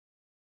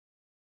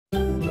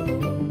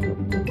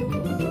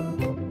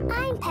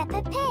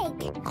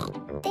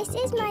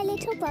is my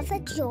little brother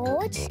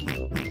George.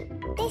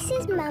 This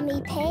is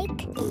Mummy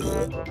Pig.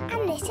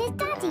 And this is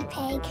Daddy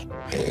Pig.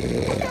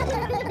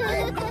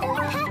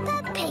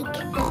 Peppa Pig.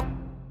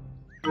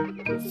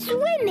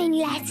 Swimming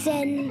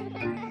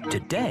lesson.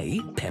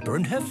 Today, Peppa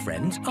and her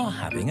friends are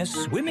having a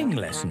swimming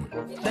lesson.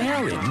 They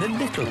are in the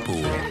little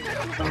pool.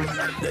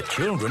 The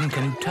children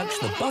can touch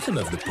the bottom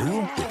of the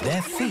pool with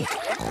their feet.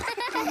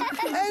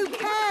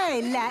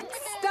 OK, let's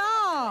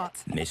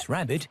start. Miss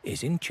Rabbit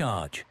is in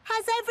charge.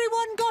 Has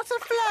everyone got a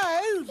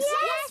float?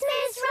 Yes,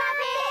 Miss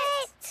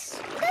Rabbit!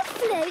 The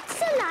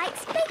floats are like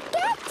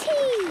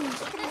spaghetti.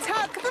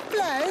 Tuck the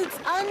floats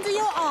under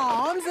your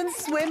arms and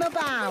swim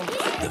about.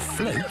 The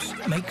floats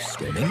make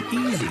swimming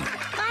easy.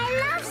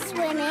 I love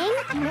swimming.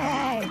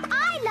 No.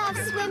 I love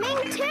swimming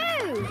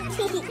too.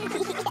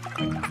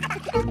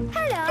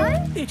 Hello.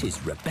 It is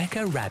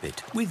Rebecca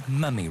Rabbit with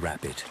Mummy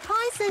Rabbit.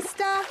 Hi,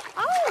 sister.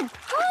 Oh,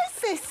 hi,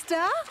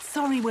 sister.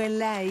 Sorry we're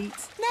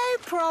late. No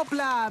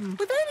problem.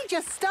 We've only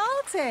just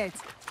started.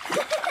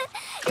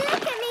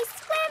 Look at me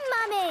swim,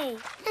 Mummy.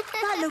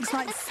 That looks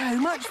like so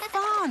much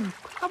fun.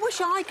 I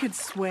wish I could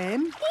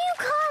swim. You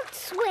can't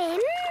swim.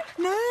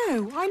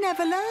 No, I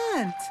never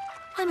learnt.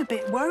 I'm a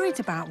bit worried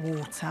about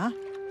water.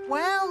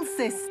 Well,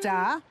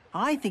 sister,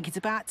 I think it's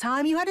about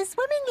time you had a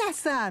swimming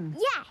lesson.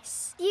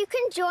 Yes, you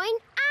can join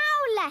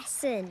our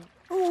lesson.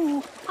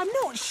 Oh, I'm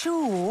not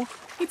sure.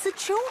 It's a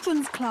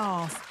children's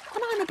class,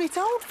 and I'm a bit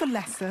old for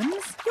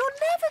lessons. You're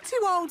never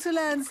too old to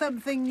learn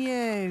something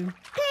new.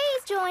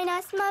 Please join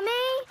us,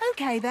 Mummy.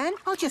 OK, then.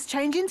 I'll just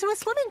change into a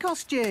swimming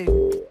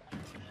costume.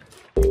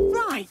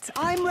 Right,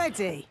 I'm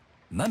ready.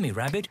 Mummy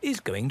Rabbit is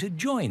going to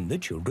join the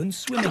children's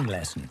swimming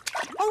lesson.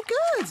 Oh,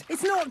 good.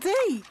 It's not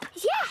deep.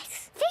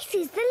 Yes, this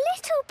is the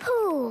little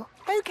pool.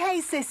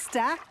 OK,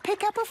 sister.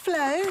 Pick up a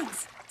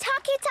float.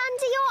 Tuck it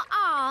under your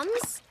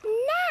arms.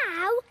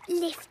 Now,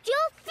 lift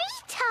your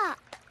feet up.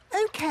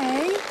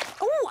 OK.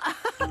 Oh,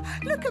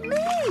 look at me.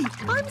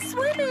 I'm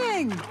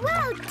swimming.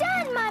 Well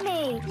done,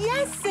 Mummy.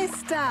 Yes,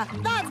 sister.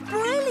 That's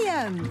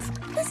brilliant.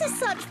 This is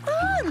such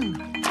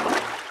fun.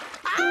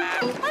 Ah,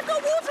 I've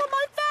got water on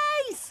my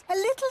face. A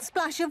little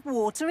splash of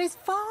water is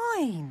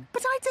fine,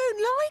 but I don't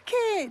like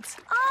it.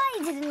 I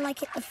didn't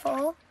like it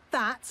before.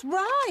 That's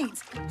right.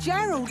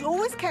 Gerald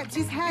always kept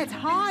his head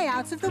high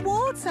out of the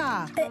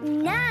water. But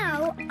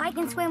now I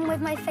can swim with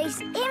my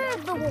face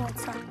in the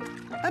water.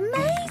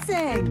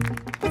 Amazing.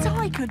 But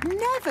I could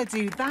never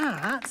do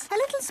that. A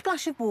little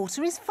splash of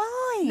water is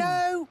fine.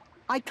 No,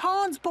 I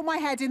can't put my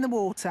head in the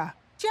water.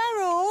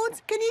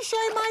 Gerald, can you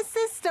show my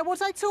sister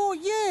what I taught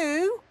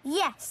you?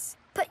 Yes,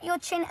 put your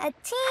chin a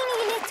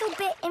teeny little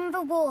bit in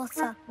the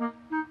water.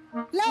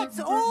 Let's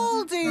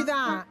all do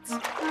that.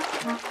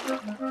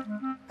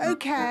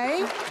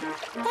 OK,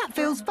 that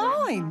feels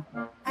fine.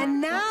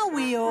 And now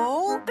we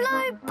all...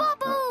 Blow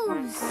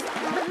bubbles!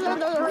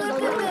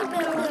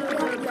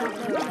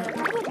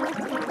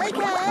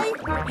 OK,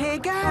 here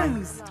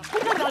goes.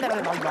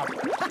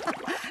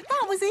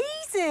 That was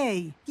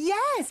easy.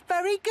 Yes,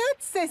 very good,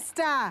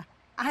 sister.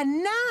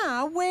 And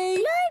now we...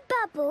 Blow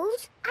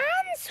bubbles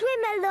and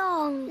swim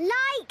along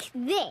like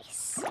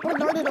this. I'm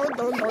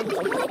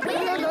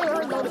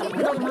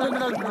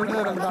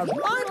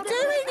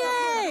doing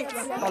it!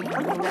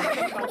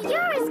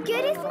 You're as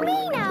good as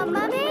me now,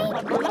 Mummy.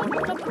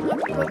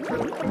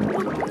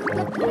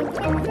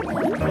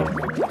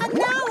 And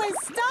now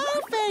it's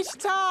starfish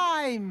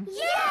time!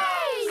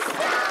 Yay,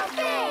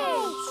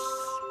 starfish!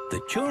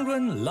 The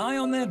children lie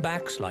on their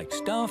backs like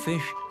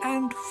starfish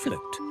and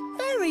float.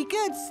 Very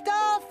good,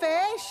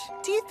 starfish.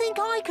 Do you think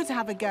I could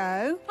have a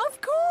go? Of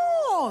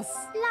course.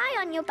 Lie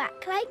on your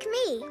back like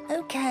me.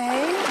 OK.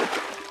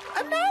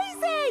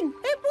 Amazing!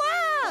 It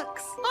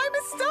works! I'm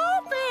a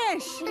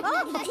starfish!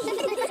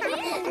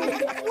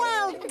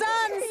 Well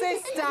done,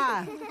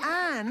 sister.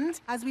 And,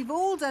 as we've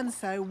all done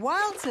so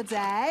well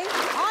today,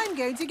 I'm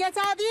going to get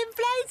out the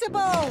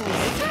inflatables.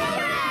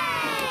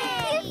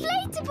 Hooray! The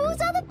inflatables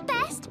are the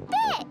best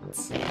bit.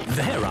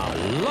 There are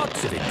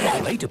lots of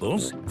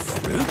inflatables,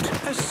 fruit,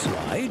 a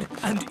slide,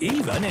 and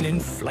even an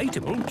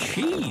inflatable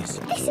cheese.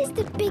 This is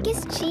the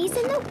biggest cheese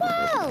in the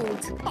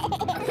world.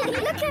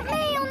 Look at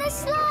me on the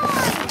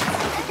slide.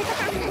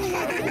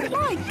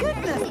 My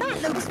goodness,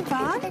 that looks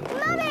fun.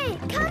 Mummy,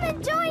 come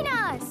and join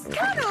us.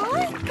 Can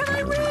I? Can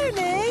I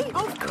really?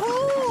 Of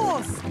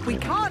course. We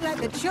can't let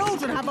the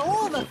children have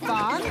all the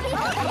fun. Do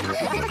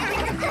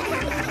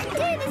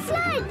the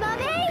slide,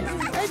 Mummy.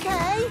 OK,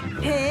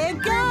 here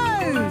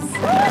goes.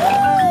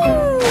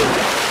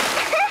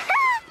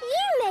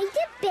 You made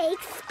a big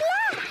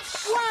splash.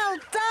 Well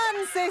done,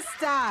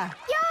 sister.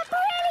 You're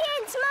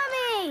brilliant,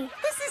 Mummy.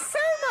 This is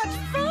so much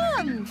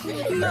fun.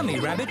 Mummy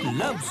Rabbit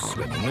loves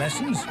swimming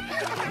lessons.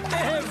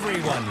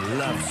 Everyone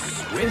loves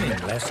swimming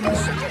lessons.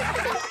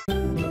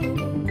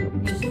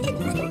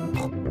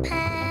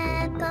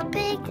 Peppa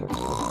Pig.